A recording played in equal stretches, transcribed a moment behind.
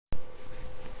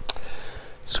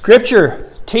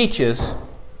Scripture teaches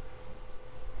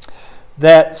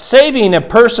that saving a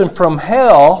person from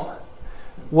hell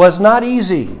was not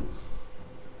easy.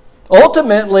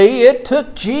 Ultimately, it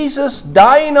took Jesus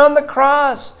dying on the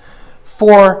cross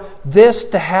for this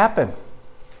to happen.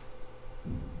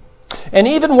 And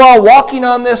even while walking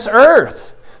on this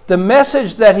earth, the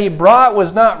message that he brought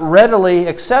was not readily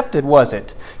accepted, was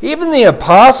it? Even the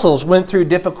apostles went through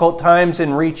difficult times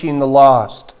in reaching the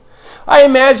lost. I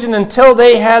imagine until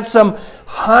they had some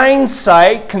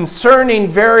hindsight concerning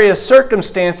various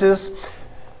circumstances,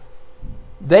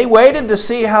 they waited to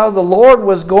see how the Lord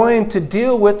was going to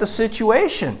deal with the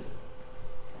situation.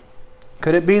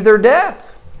 Could it be their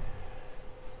death?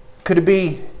 Could it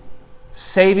be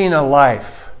saving a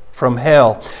life from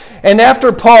hell? And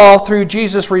after Paul, through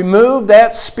Jesus, removed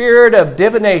that spirit of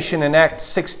divination in Acts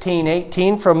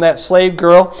 16:18 from that slave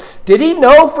girl, did he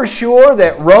know for sure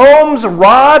that Rome's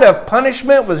rod of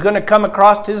punishment was going to come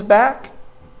across his back?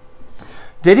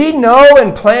 Did he know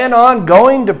and plan on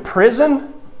going to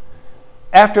prison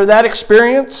after that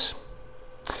experience?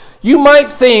 You might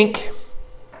think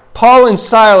Paul and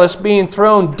Silas being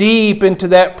thrown deep into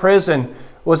that prison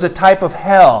was a type of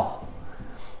hell.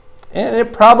 And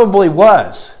it probably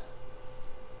was.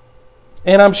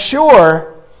 And I'm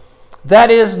sure that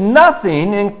is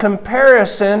nothing in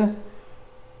comparison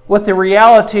with the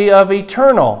reality of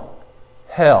eternal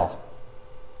hell.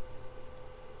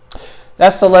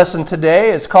 That's the lesson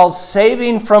today. It's called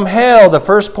Saving from Hell. The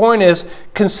first point is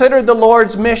consider the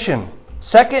Lord's mission.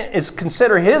 Second is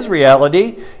consider His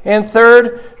reality. And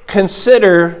third,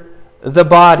 consider the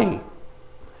body.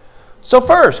 So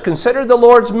first, consider the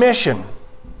Lord's mission.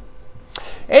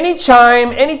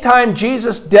 Anytime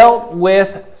Jesus dealt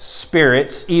with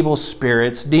spirits, evil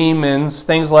spirits, demons,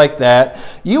 things like that,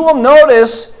 you will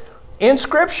notice in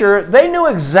Scripture they knew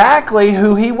exactly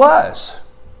who He was.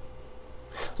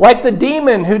 Like the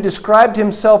demon who described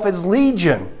himself as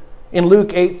Legion in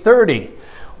Luke 8:30.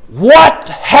 What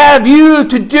have you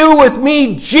to do with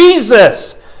me,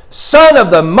 Jesus, Son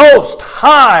of the Most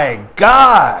High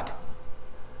God?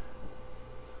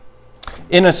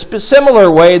 In a similar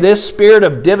way, this spirit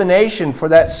of divination for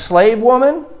that slave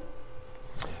woman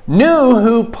knew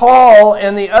who Paul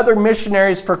and the other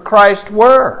missionaries for Christ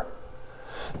were.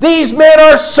 These men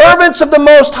are servants of the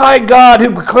Most High God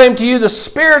who proclaim to you the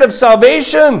Spirit of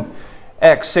salvation.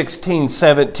 Acts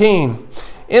 16:17.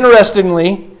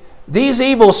 Interestingly, these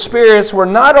evil spirits were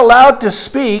not allowed to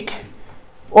speak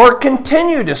or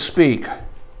continue to speak.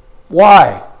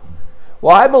 Why?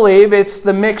 Well, I believe it's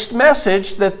the mixed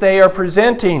message that they are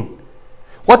presenting.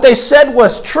 What they said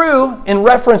was true in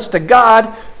reference to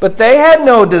God, but they had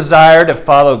no desire to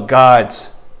follow God's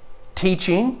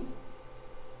teaching.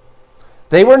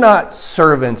 They were not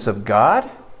servants of God.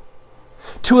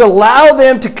 To allow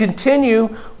them to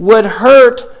continue would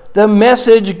hurt the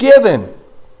message given.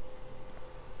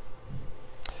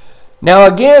 Now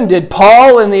again, did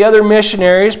Paul and the other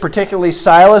missionaries, particularly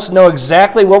Silas, know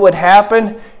exactly what would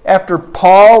happen after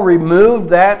Paul removed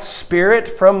that spirit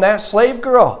from that slave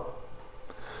girl?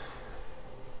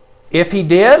 If he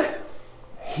did,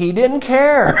 he didn't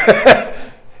care.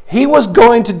 He was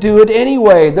going to do it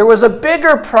anyway. There was a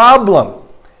bigger problem.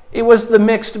 It was the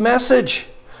mixed message.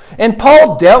 And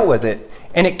Paul dealt with it,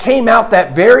 and it came out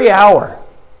that very hour.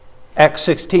 Acts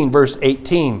 16, verse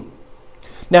 18.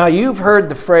 Now, you've heard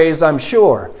the phrase, I'm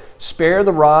sure, spare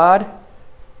the rod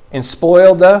and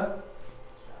spoil the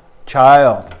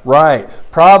child. Right.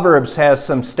 Proverbs has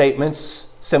some statements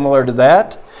similar to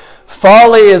that.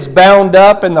 Folly is bound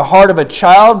up in the heart of a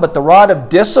child, but the rod of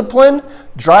discipline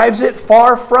drives it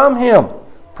far from him.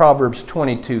 Proverbs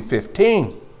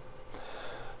 22:15.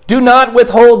 Do not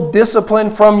withhold discipline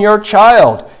from your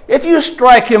child. If you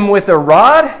strike him with a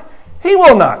rod, he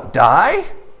will not die.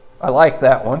 I like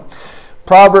that one.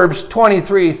 Proverbs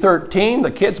 23:13,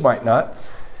 the kids might not.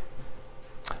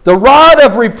 The rod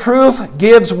of reproof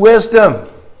gives wisdom,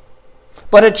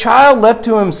 but a child left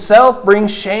to himself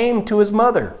brings shame to his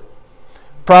mother.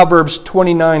 Proverbs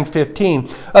 29:15.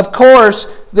 Of course,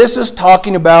 this is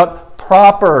talking about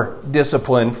proper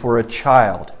discipline for a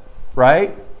child,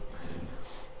 right?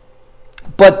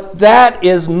 But that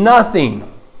is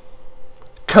nothing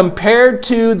compared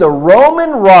to the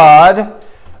Roman rod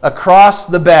across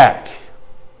the back.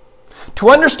 To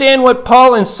understand what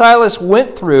Paul and Silas went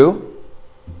through,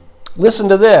 listen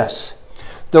to this.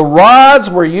 The rods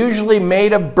were usually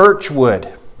made of birch wood,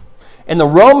 and the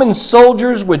Roman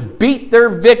soldiers would beat their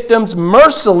victims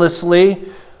mercilessly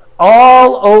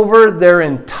all over their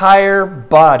entire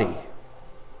body.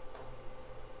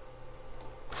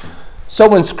 So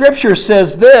when Scripture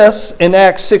says this in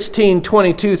Acts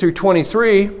 16:22 through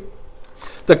 23,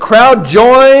 The crowd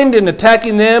joined in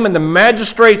attacking them, and the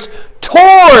magistrates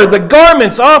tore the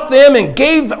garments off them and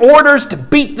gave orders to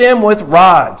beat them with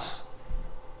rods.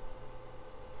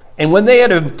 And when they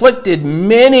had inflicted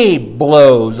many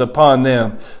blows upon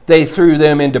them, they threw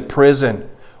them into prison,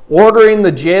 ordering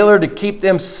the jailer to keep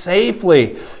them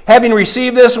safely. Having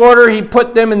received this order, he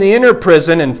put them in the inner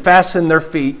prison and fastened their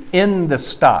feet in the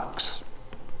stocks.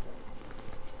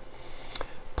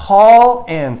 Paul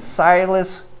and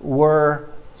Silas were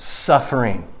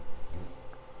suffering.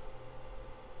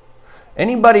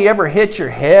 Anybody ever hit your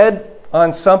head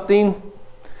on something?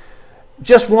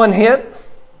 Just one hit?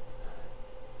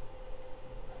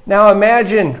 Now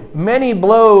imagine many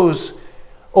blows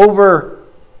over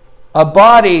a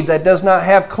body that does not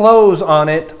have clothes on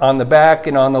it, on the back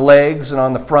and on the legs and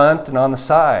on the front and on the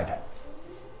side.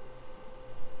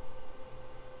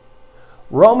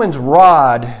 Roman's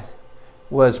rod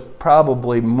was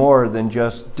probably more than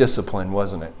just discipline,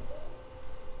 wasn't it?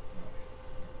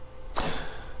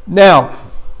 Now,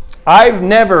 I've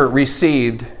never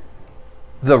received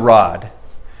the rod.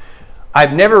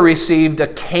 I've never received a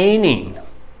caning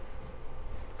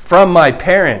from my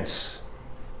parents.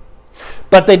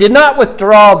 But they did not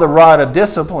withdraw the rod of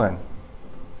discipline.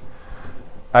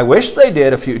 I wish they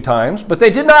did a few times, but they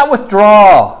did not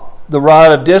withdraw the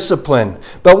rod of discipline.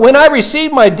 But when I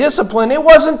received my discipline, it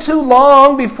wasn't too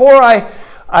long before I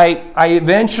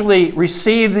eventually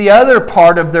received the other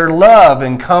part of their love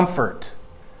and comfort.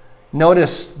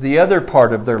 Notice the other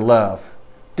part of their love.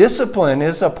 Discipline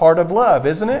is a part of love,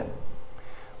 isn't it?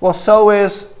 Well, so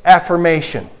is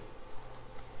affirmation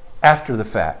after the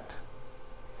fact.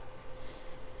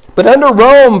 But under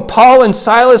Rome, Paul and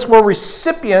Silas were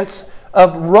recipients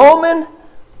of Roman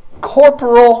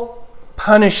corporal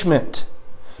punishment.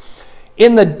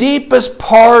 In the deepest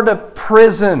part of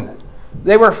prison,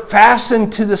 they were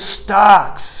fastened to the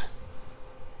stocks.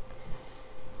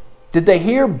 Did they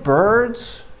hear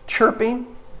birds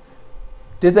chirping?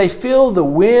 Did they feel the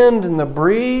wind and the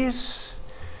breeze?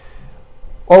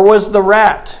 Or was the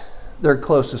rat their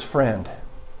closest friend?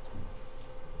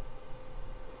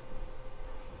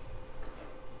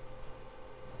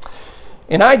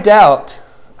 And I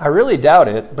really doubt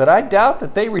it, but I doubt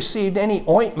that they received any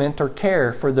ointment or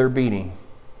care for their beating.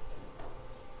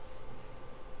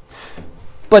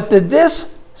 But did this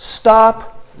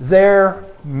stop their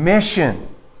mission?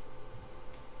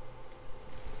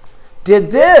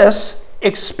 Did this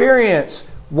experience,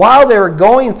 while they were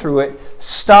going through it,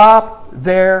 stop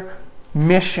their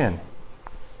mission?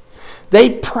 They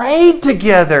prayed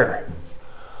together.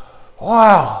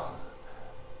 Wow.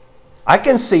 I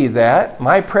can see that.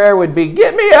 My prayer would be,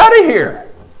 get me out of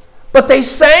here. But they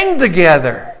sang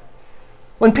together.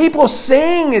 When people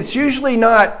sing, it's usually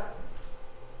not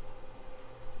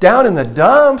down in the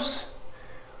dumps.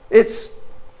 It's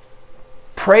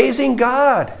praising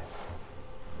God.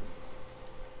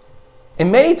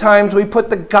 And many times we put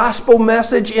the gospel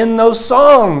message in those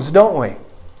songs, don't we?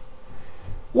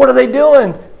 What are they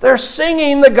doing? They're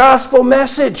singing the gospel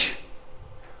message.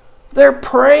 They're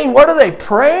praying. What are they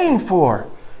praying for?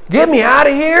 Get me out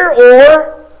of here?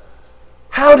 Or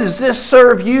how does this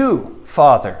serve you,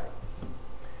 Father?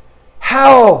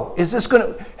 How is this going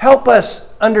to help us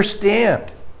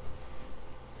understand?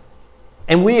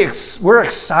 And we're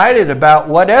excited about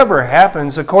whatever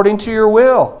happens according to your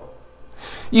will.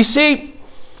 You see,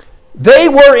 they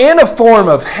were in a form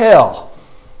of hell,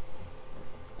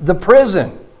 the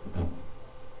prison.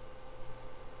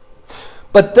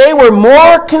 But they were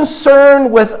more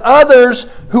concerned with others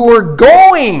who were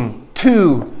going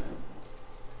to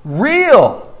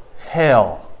real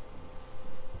hell.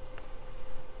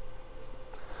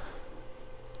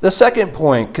 The second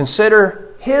point,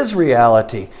 consider his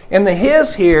reality. And the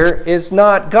his here is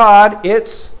not God,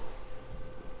 it's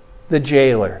the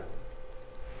jailer.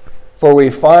 For we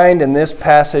find in this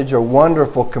passage a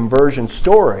wonderful conversion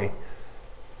story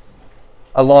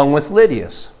along with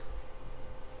Lydia's.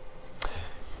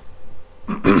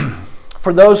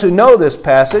 For those who know this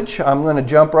passage, I'm going to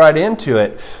jump right into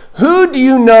it. Who do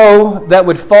you know that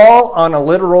would fall on a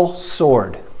literal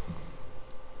sword?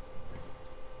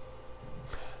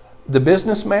 The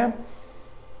businessman?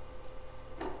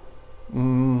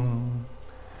 The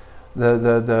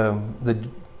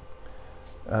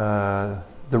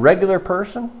regular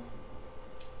person?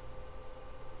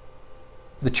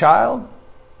 The child?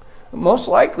 Most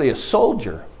likely a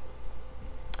soldier.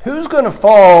 Who's going to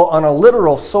fall on a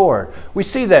literal sword? We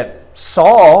see that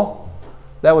Saul,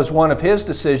 that was one of his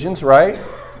decisions, right?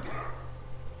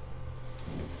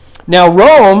 Now,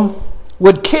 Rome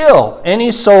would kill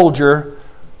any soldier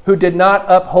who did not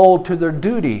uphold to their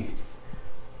duty.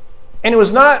 And it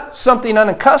was not something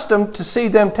unaccustomed to see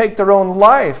them take their own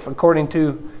life, according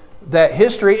to that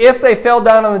history, if they fell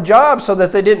down on the job so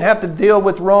that they didn't have to deal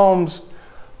with Rome's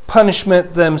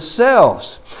punishment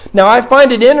themselves. Now, I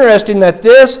find it interesting that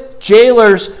this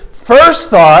jailer's first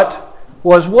thought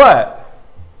was what?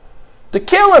 To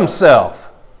kill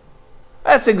himself.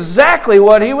 That's exactly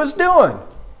what he was doing.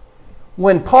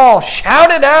 When Paul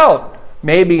shouted out,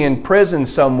 maybe in prison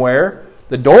somewhere,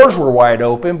 the doors were wide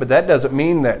open, but that doesn't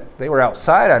mean that they were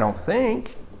outside, I don't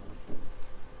think.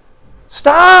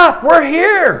 Stop! We're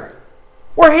here!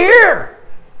 We're here!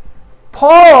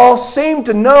 Paul seemed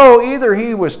to know either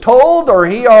he was told or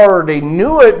he already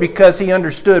knew it because he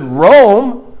understood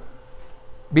Rome,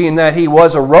 being that he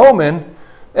was a Roman,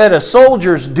 that a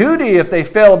soldier's duty if they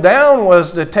fell down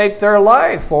was to take their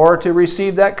life or to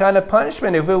receive that kind of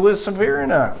punishment if it was severe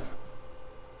enough.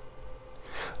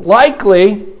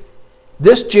 Likely,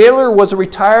 this jailer was a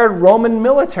retired Roman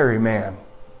military man,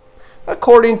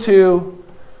 according to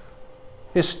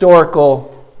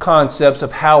historical concepts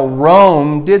of how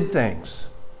Rome did things.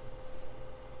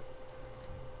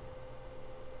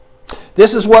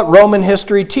 This is what Roman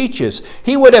history teaches.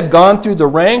 He would have gone through the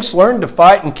ranks, learned to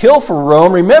fight and kill for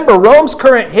Rome. Remember, Rome's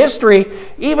current history,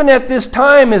 even at this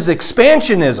time, is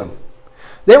expansionism.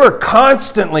 They were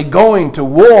constantly going to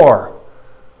war.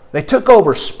 They took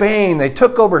over Spain. They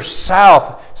took over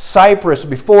South Cyprus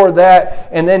before that,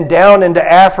 and then down into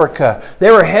Africa. They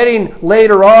were heading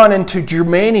later on into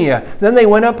Germania. Then they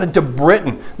went up into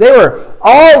Britain. They were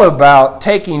all about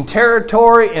taking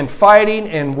territory and fighting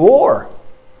and war.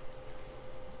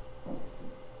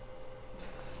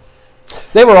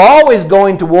 They were always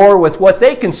going to war with what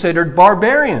they considered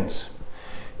barbarians.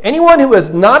 Anyone who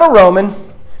is not a Roman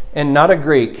and not a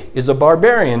Greek is a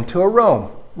barbarian to a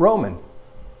Roman.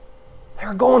 They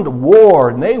were going to war,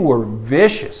 and they were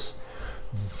vicious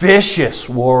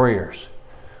warriors.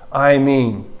 I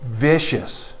mean,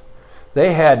 vicious.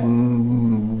 They had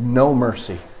no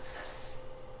mercy.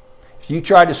 If you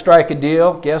tried to strike a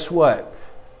deal, guess what?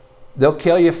 They'll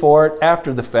kill you for it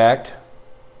after the fact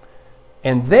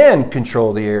and then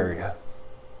control the area.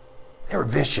 They were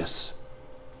vicious.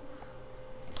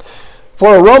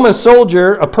 For a Roman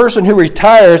soldier, a person who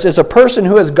retires is a person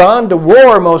who has gone to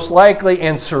war most likely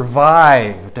and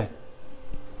survived.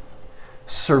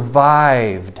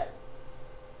 Survived.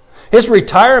 His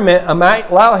retirement might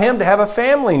allow him to have a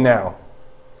family now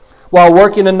while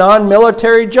working a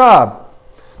non-military job.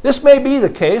 This may be the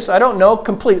case. I don't know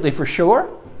completely for sure.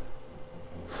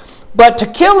 But to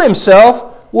kill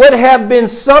himself would have been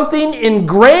something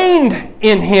ingrained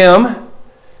in him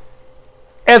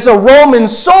as a Roman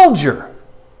soldier.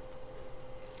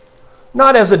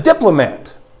 Not as a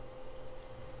diplomat.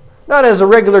 Not as a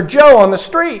regular Joe on the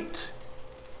street.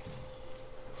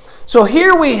 So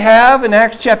here we have in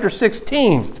Acts chapter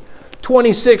 16,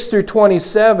 26 through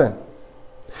 27.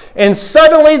 And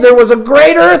suddenly there was a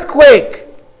great earthquake,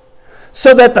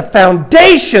 so that the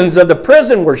foundations of the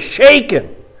prison were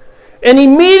shaken. And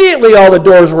immediately all the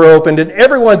doors were opened and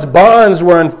everyone's bonds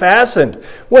were unfastened.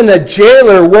 When the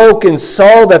jailer woke and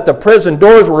saw that the prison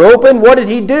doors were open, what did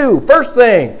he do? First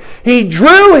thing, he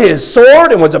drew his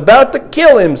sword and was about to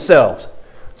kill himself,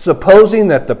 supposing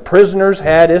that the prisoners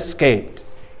had escaped.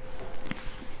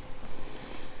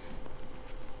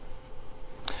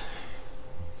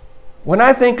 When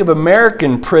I think of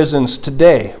American prisons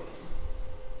today,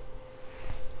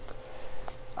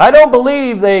 I don't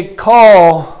believe they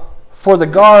call for the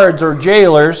guards or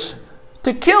jailers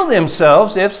to kill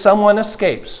themselves if someone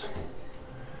escapes.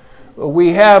 We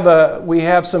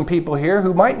have some people here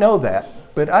who might know that,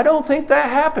 but I don't think that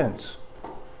happens.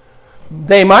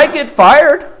 They might get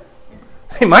fired.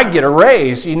 They might get a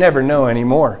raise. You never know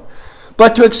anymore.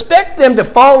 But to expect them to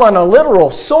fall on a literal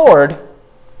sword,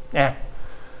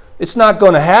 it's not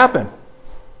going to happen.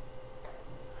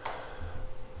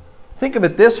 Think of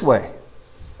it this way.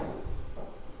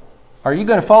 Are you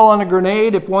going to fall on a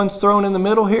grenade if one's thrown in the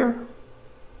middle here?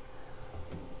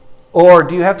 Or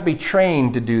do you have to be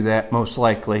trained to do that, most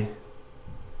likely,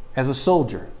 as a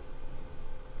soldier?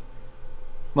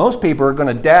 Most people are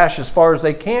going to dash as far as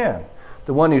they can.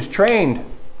 The one who's trained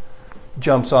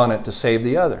jumps on it to save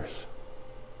the others.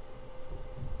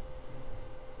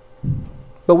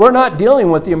 But we're not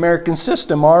dealing with the American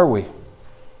system, are we?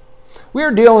 We're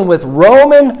dealing with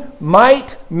Roman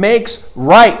might makes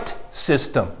right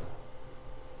system.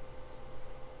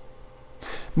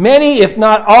 Many, if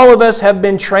not all of us, have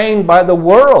been trained by the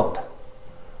world.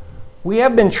 We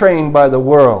have been trained by the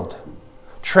world.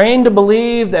 Trained to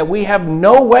believe that we have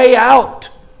no way out.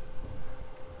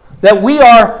 That we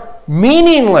are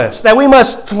meaningless. That we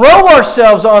must throw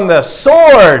ourselves on the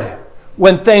sword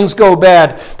when things go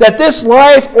bad. That this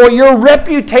life or your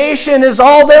reputation is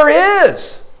all there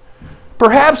is.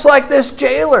 Perhaps like this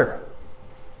jailer.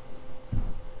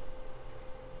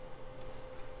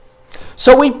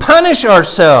 So we punish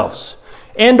ourselves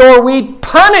and or we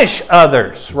punish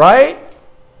others, right?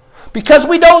 Because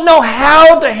we don't know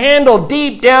how to handle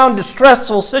deep down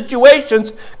distressful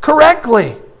situations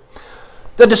correctly.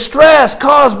 The distress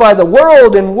caused by the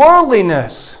world and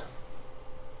worldliness.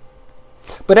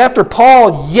 But after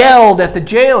Paul yelled at the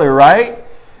jailer, right?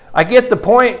 I get the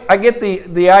point. I get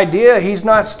the idea. He's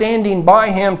not standing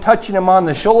by him, touching him on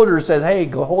the shoulder, says, hey,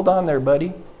 go hold on there,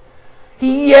 buddy.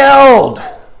 He yelled.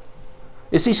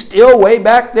 Is he still way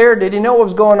back there? Did he know what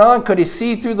was going on? Could he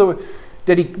see through the...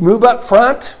 Did he move up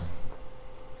front?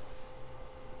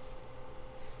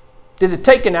 Did it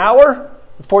take an hour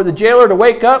for the jailer to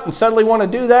wake up and suddenly want to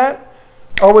do that?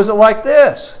 Or was it like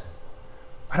this?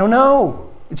 I don't know.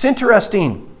 It's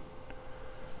interesting.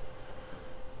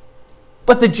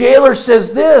 But the jailer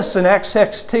says this in Acts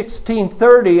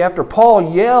 16:30 after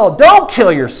Paul yelled, don't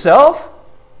kill yourself.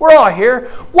 We're all here.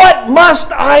 What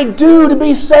must I do to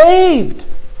be saved?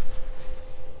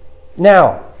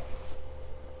 Now,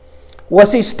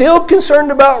 was he still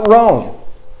concerned about Rome?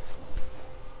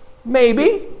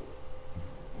 Maybe.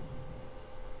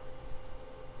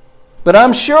 But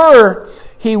I'm sure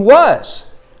he was.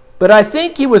 But I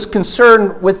think he was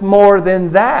concerned with more than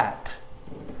that.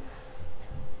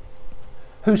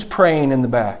 Who's praying in the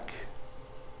back?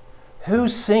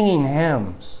 Who's singing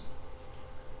hymns?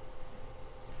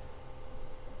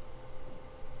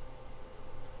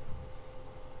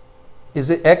 Is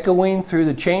it echoing through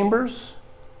the chambers?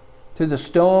 Through the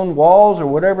stone walls or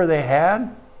whatever they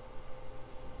had?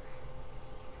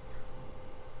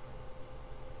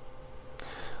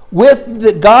 With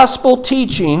the gospel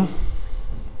teaching,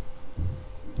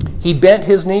 he bent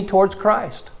his knee towards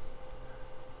Christ.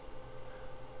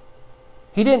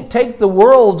 He didn't take the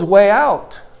world's way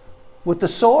out with the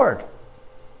sword.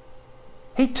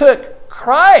 He took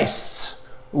Christ's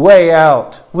way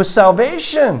out with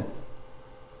salvation.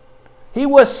 He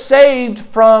was saved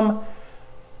from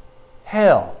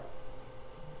hell.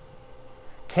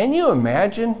 Can you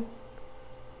imagine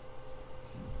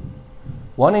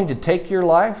wanting to take your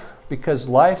life because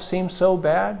life seems so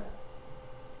bad?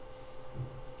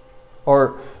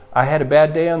 Or I had a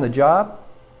bad day on the job?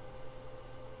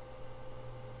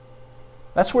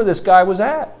 That's where this guy was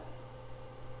at.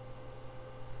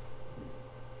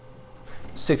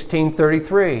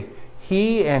 1633.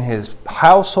 He and his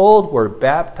household were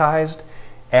baptized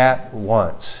at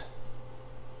once.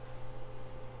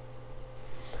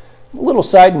 A little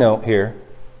side note here.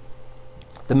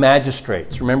 The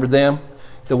magistrates, remember them?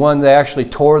 The one that actually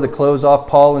tore the clothes off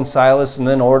Paul and Silas and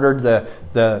then ordered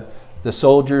the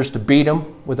soldiers to beat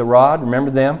them with a rod.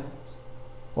 Remember them?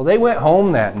 Well, they went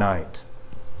home that night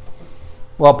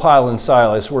while Paul and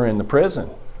Silas were in the prison.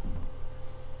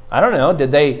 I don't know.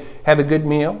 Did they have a good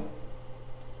meal?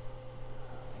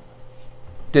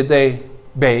 Did they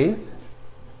bathe?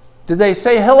 Did they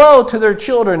say hello to their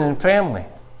children and family?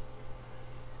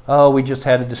 Oh, we just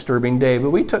had a disturbing day,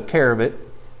 but we took care of it.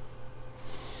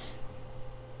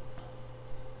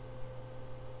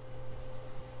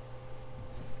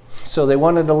 So they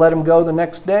wanted to let him go the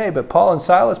next day, but Paul and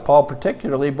Silas, Paul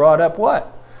particularly, brought up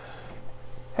what?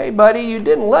 Hey, buddy, you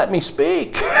didn't let me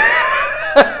speak.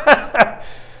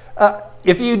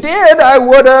 If you did, I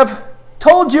would have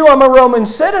told you I'm a Roman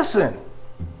citizen.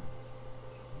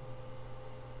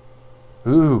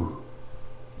 Ooh.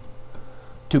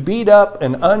 To beat up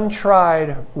an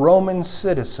untried Roman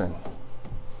citizen.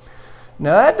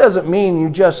 Now, that doesn't mean you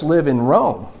just live in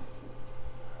Rome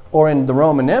or in the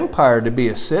Roman Empire to be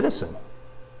a citizen.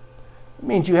 It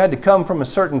means you had to come from a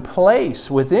certain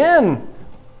place within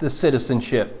the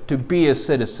citizenship to be a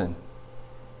citizen.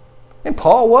 And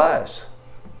Paul was.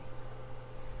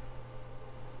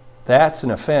 That's an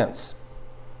offense.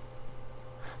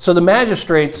 So the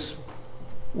magistrates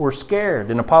were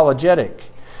scared and apologetic.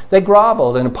 They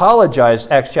groveled and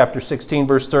apologized, Acts chapter 16,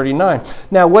 verse 39.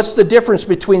 Now, what's the difference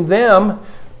between them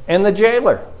and the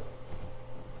jailer?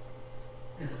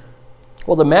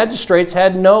 Well, the magistrates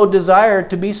had no desire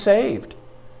to be saved.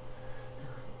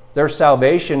 Their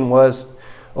salvation was,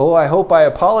 oh, I hope I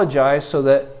apologize so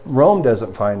that Rome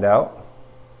doesn't find out.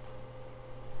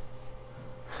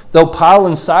 Though Paul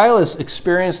and Silas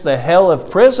experienced the hell of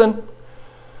prison,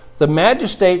 the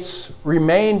magistrates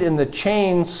remained in the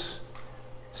chains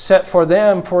set for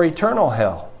them for eternal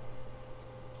hell.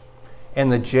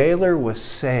 And the jailer was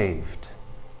saved.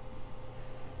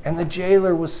 And the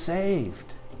jailer was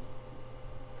saved.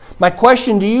 My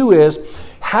question to you is,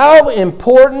 How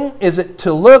important is it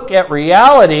to look at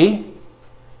reality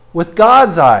with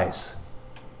God's eyes?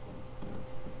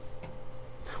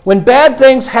 When bad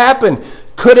things happen,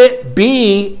 could it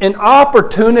be an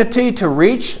opportunity to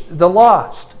reach the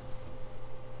lost?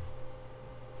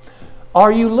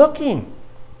 Are you looking?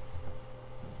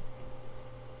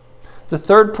 The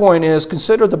third point is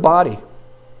consider the body.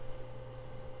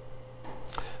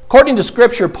 According to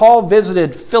Scripture, Paul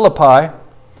visited Philippi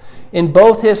in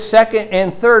both his second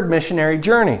and third missionary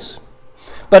journeys.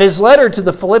 But his letter to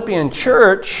the Philippian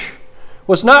church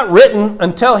was not written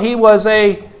until he was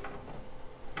a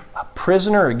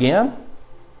prisoner again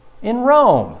in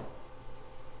Rome.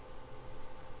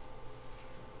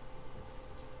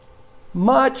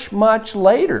 Much, much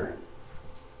later.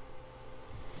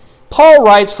 Paul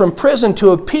writes from prison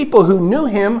to a people who knew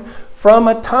him from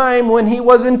a time when he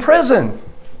was in prison.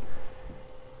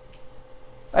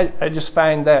 I just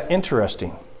find that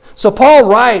interesting. So Paul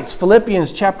writes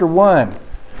Philippians chapter 1,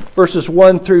 verses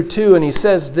 1 through 2, and he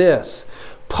says this: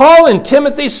 Paul and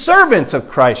Timothy, servants of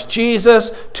Christ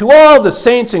Jesus, to all the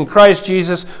saints in Christ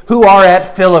Jesus who are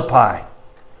at Philippi,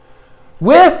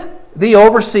 with the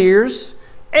overseers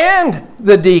and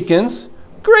the deacons,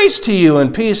 grace to you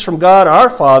and peace from God our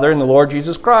Father and the Lord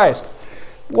Jesus Christ.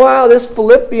 Wow, this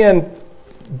Philippian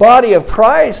body of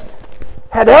Christ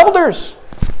had elders,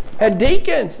 had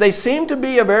deacons. They seemed to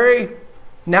be a very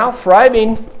now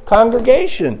thriving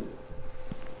congregation.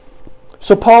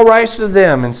 So Paul writes to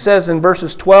them and says in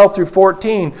verses 12 through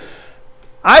 14,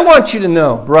 I want you to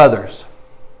know, brothers,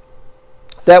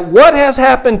 that what has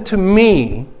happened to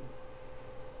me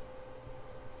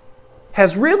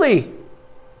has really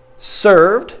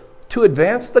served to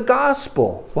advance the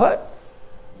gospel. What?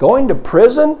 Going to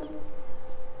prison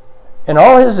and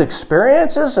all his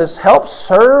experiences has helped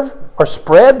serve or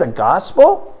spread the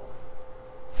gospel?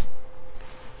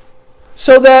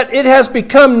 So that it has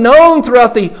become known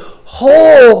throughout the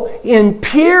whole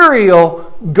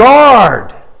imperial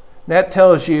guard. That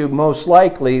tells you most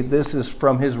likely this is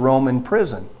from his Roman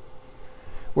prison,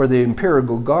 where the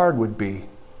imperial guard would be,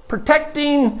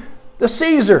 protecting the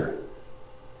Caesar.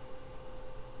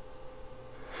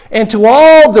 And to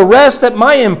all the rest that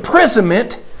my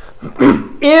imprisonment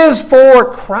is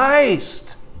for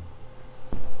Christ.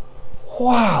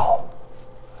 Wow.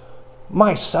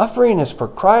 My suffering is for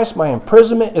Christ. My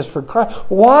imprisonment is for Christ.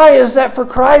 Why is that for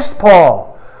Christ,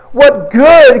 Paul? What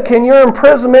good can your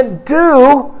imprisonment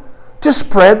do to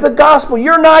spread the gospel?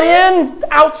 You're not in,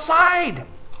 outside.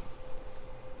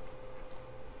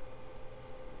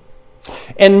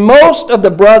 And most of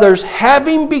the brothers,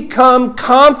 having become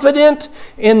confident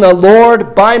in the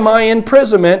Lord by my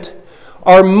imprisonment,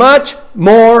 are much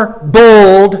more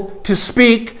bold to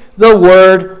speak the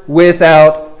word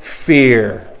without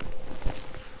fear.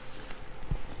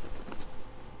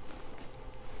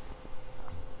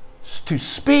 To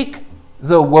speak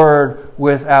the word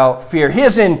without fear.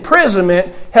 His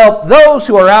imprisonment helped those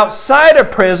who are outside of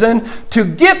prison to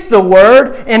get the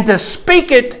word and to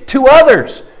speak it to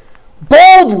others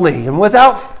boldly and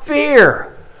without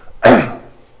fear.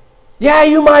 Yeah,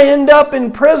 you might end up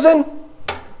in prison,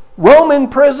 Roman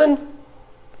prison,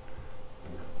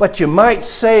 but you might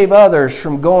save others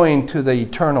from going to the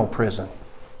eternal prison.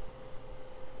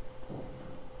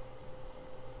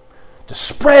 To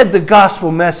spread the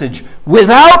gospel message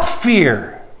without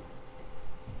fear.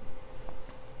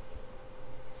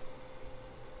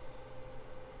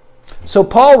 So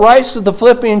Paul writes to the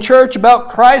Philippian church about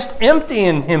Christ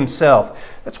emptying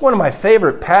himself. That's one of my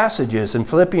favorite passages in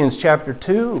Philippians chapter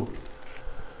 2.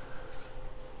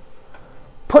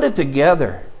 Put it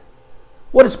together.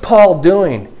 What is Paul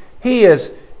doing? He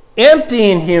is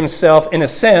emptying himself, in a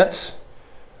sense,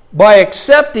 by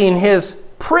accepting his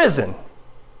prison,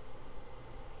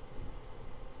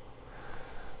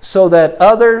 so that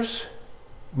others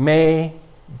may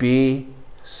be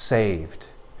saved.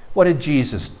 What did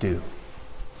Jesus do?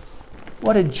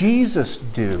 What did Jesus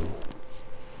do?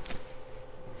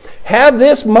 Have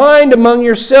this mind among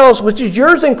yourselves, which is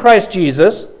yours in Christ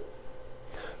Jesus,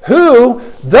 who,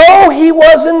 though he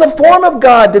was in the form of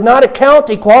God, did not account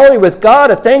equality with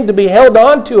God a thing to be held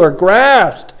on to or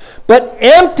grasped, but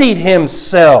emptied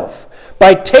himself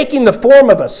by taking the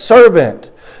form of a servant.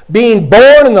 Being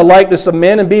born in the likeness of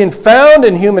men and being found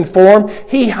in human form,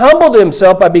 he humbled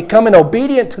himself by becoming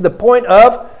obedient to the point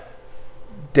of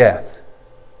death,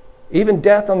 even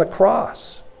death on the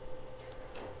cross.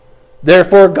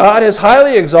 Therefore God has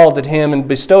highly exalted him and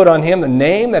bestowed on him the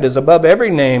name that is above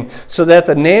every name, so that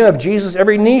the name of Jesus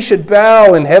every knee should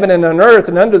bow in heaven and on earth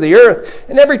and under the earth,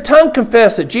 and every tongue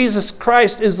confess that Jesus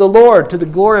Christ is the Lord, to the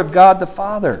glory of God the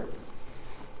Father.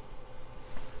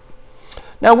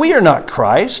 Now, we are not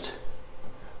Christ.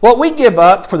 What we give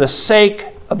up for the sake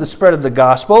of the spread of the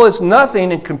gospel is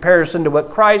nothing in comparison to what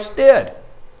Christ did.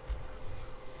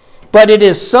 But it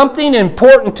is something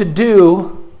important to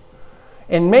do,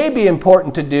 and may be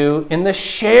important to do, in the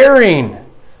sharing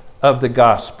of the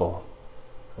gospel.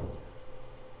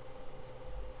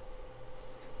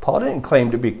 Paul didn't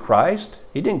claim to be Christ.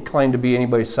 He didn't claim to be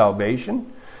anybody's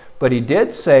salvation. But he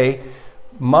did say,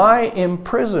 my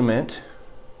imprisonment,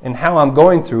 and how I'm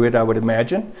going through it, I would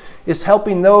imagine, is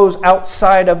helping those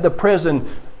outside of the prison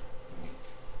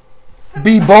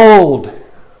be bold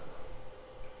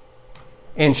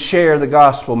and share the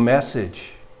gospel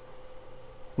message,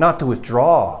 not to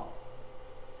withdraw.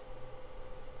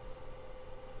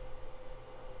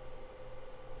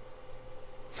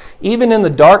 Even in the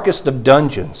darkest of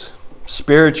dungeons,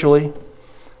 spiritually,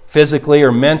 physically,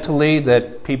 or mentally,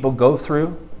 that people go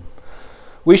through,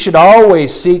 we should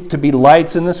always seek to be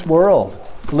lights in this world.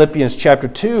 Philippians chapter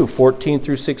 2, 14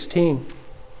 through 16.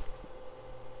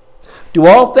 Do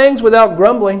all things without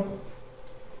grumbling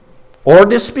or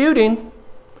disputing,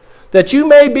 that you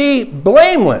may be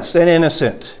blameless and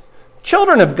innocent,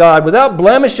 children of God without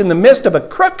blemish in the midst of a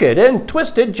crooked and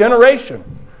twisted generation,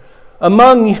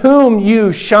 among whom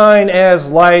you shine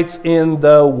as lights in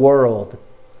the world.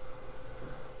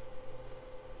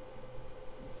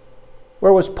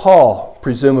 Where was Paul,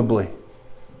 presumably?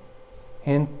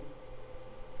 In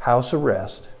house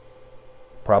arrest,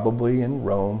 probably in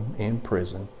Rome, in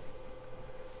prison.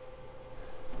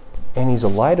 And he's a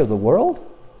light of the world?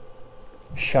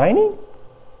 Shining?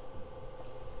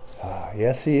 Ah,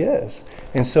 yes, he is.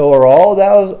 And so are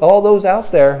all those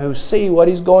out there who see what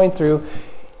he's going through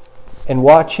and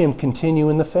watch him continue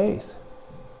in the faith.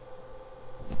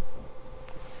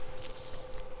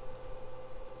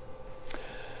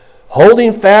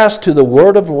 Holding fast to the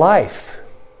word of life,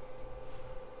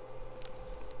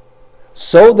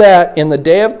 so that in the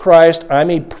day of Christ I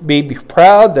may be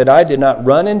proud that I did not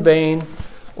run in vain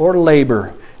or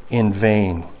labor in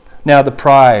vain. Now the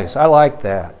prize, I like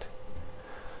that.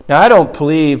 Now I don't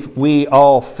believe we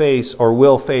all face or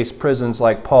will face prisons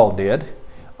like Paul did.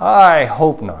 I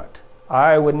hope not.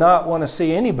 I would not want to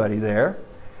see anybody there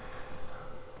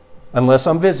unless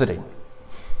I'm visiting.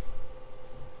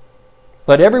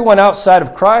 But everyone outside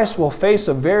of Christ will face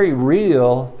a very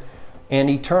real and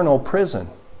eternal prison.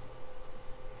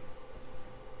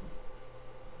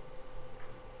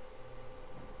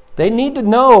 They need to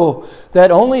know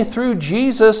that only through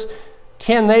Jesus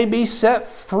can they be set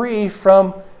free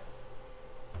from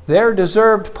their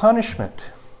deserved punishment,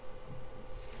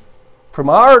 from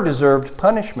our deserved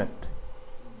punishment.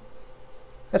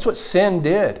 That's what sin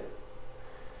did,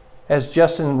 as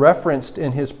Justin referenced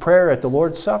in his prayer at the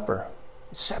Lord's Supper.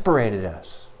 It separated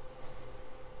us.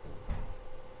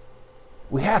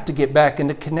 We have to get back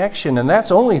into connection, and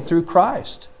that's only through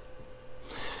Christ.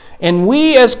 And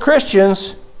we as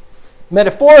Christians,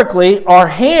 metaphorically, are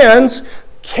hands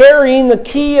carrying the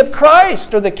key of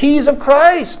Christ, or the keys of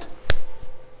Christ.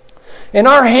 And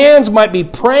our hands might be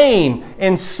praying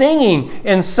and singing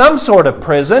in some sort of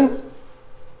prison.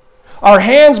 Our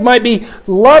hands might be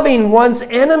loving one's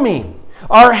enemy.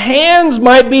 Our hands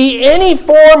might be any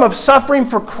form of suffering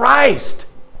for Christ,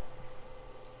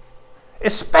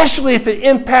 especially if it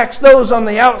impacts those on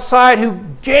the outside who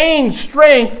gain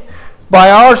strength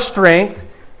by our strength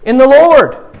in the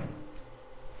Lord.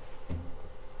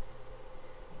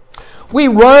 We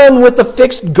run with a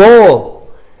fixed goal,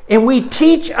 and we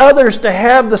teach others to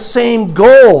have the same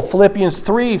goal. Philippians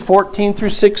 3, 14 through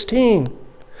 16.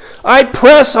 I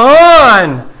press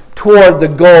on toward the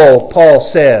goal, Paul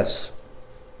says.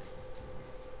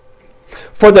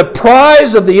 For the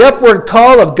prize of the upward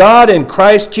call of God in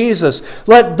Christ Jesus.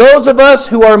 Let those of us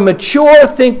who are mature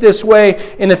think this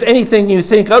way, and if anything you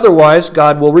think otherwise,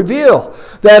 God will reveal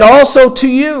that also to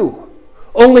you.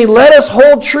 Only let us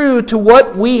hold true to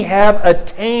what we have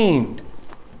attained.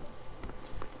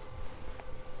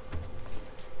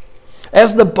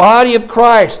 As the body of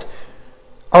Christ,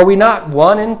 are we not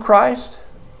one in Christ?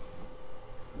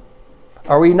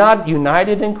 Are we not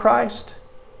united in Christ?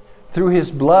 Through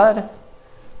His blood,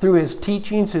 through His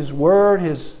teachings, His word,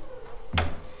 His...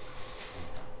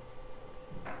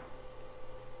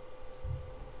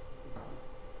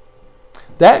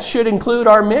 That should include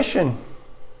our mission,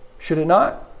 should it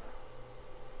not?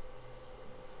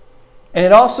 And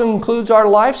it also includes our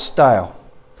lifestyle.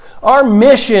 Our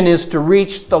mission is to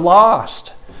reach the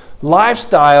lost.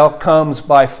 Lifestyle comes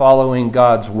by following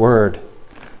God's word.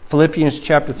 Philippians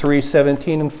chapter 3,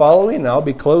 17 and following, and I'll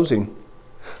be closing.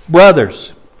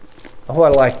 Brothers, oh, I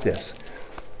like this.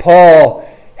 Paul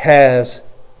has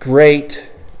great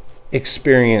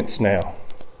experience now.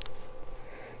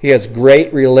 He has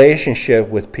great relationship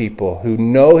with people who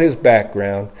know his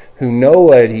background, who know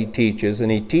what he teaches,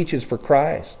 and he teaches for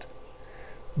Christ.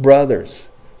 Brothers,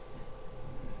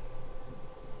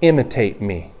 imitate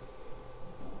me.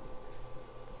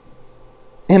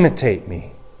 Imitate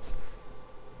me.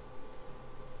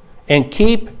 And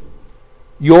keep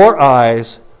your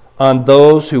eyes on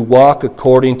those who walk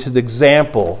according to the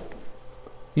example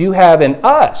you have in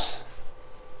us.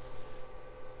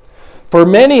 For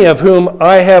many of whom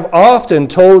I have often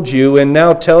told you and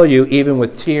now tell you even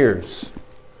with tears,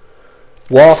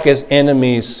 walk as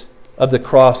enemies of the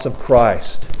cross of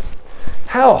Christ.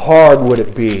 How hard would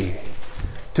it be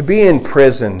to be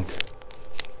imprisoned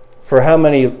for how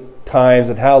many times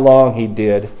and how long he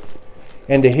did,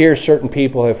 and to hear certain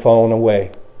people have fallen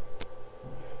away,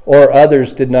 or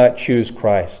others did not choose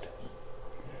Christ?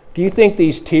 Do you think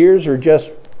these tears are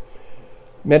just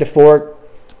metaphoric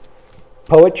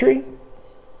poetry?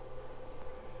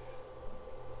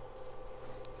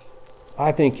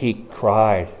 I think he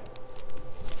cried.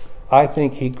 I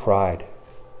think he cried.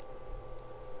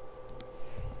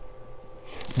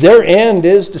 Their end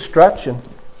is destruction.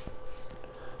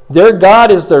 Their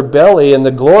God is their belly, and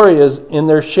the glory is in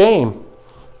their shame,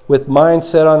 with mind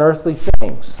set on earthly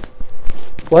things.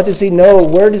 What does he know?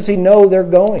 Where does he know they're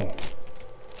going?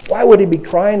 Why would he be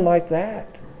crying like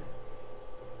that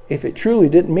if it truly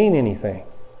didn't mean anything?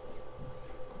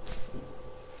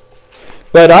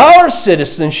 But our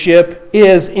citizenship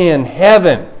is in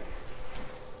heaven.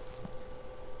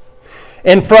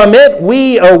 And from it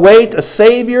we await a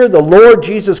Savior, the Lord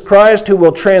Jesus Christ, who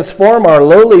will transform our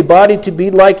lowly body to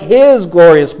be like his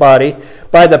glorious body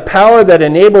by the power that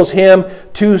enables him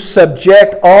to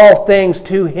subject all things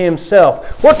to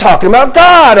himself. We're talking about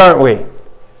God, aren't we?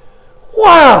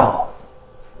 Wow!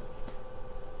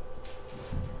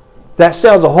 That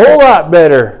sounds a whole lot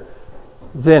better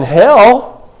than hell.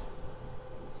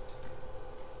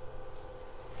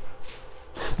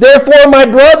 Therefore, my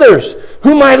brothers,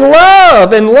 whom I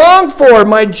love and long for,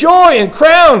 my joy and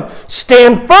crown,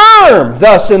 stand firm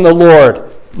thus in the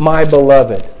Lord, my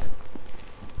beloved.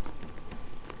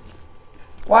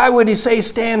 Why would he say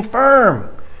stand firm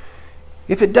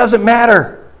if it doesn't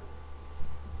matter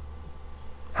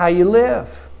how you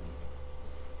live?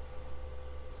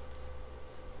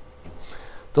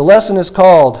 The lesson is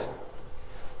called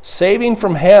Saving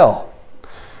from Hell.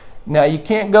 Now, you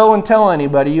can't go and tell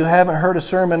anybody you haven't heard a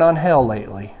sermon on hell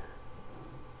lately.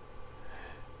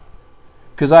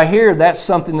 Because I hear that's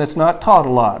something that's not taught a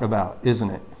lot about,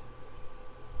 isn't it?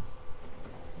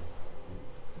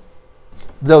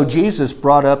 Though Jesus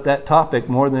brought up that topic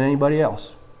more than anybody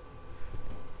else.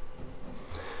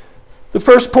 The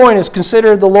first point is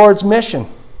consider the Lord's mission.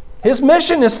 His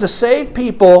mission is to save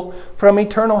people from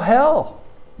eternal hell.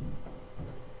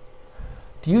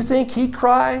 Do you think he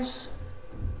cries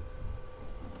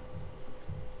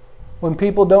when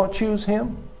people don't choose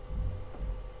him?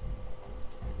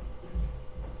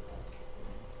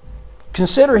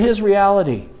 Consider his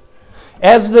reality.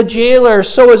 As the jailer,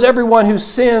 so is everyone whose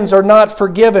sins are not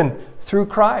forgiven through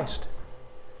Christ.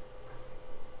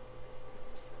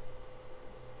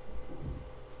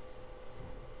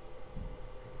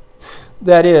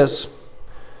 That is,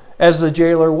 as the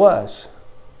jailer was.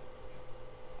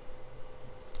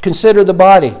 Consider the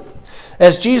body.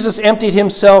 As Jesus emptied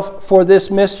himself for this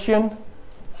mission,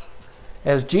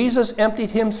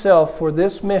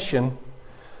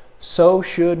 so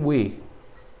should we.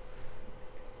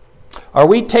 Are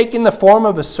we taking the form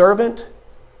of a servant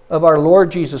of our Lord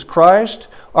Jesus Christ?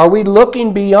 Are we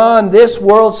looking beyond this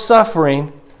world's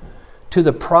suffering to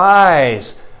the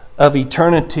prize of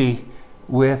eternity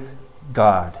with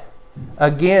God?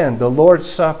 Again, the Lord's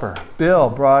Supper, Bill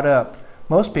brought up.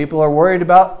 Most people are worried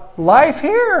about life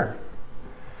here.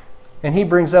 And he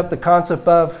brings up the concept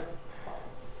of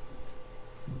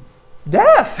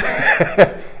death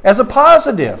as a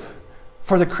positive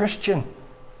for the Christian.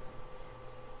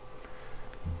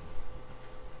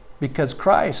 Because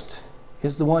Christ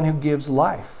is the one who gives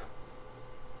life.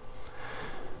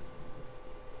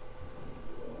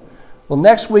 Well,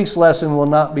 next week's lesson will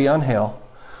not be on hell.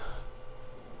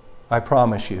 I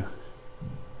promise you.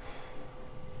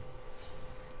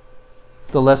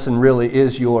 The lesson really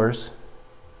is yours.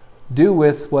 Do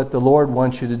with what the Lord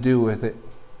wants you to do with it.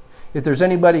 If there's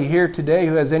anybody here today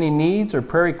who has any needs or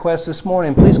prayer requests this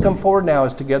morning, please come forward now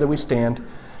as together we stand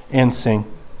and sing.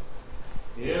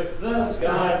 If the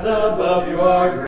skies above you are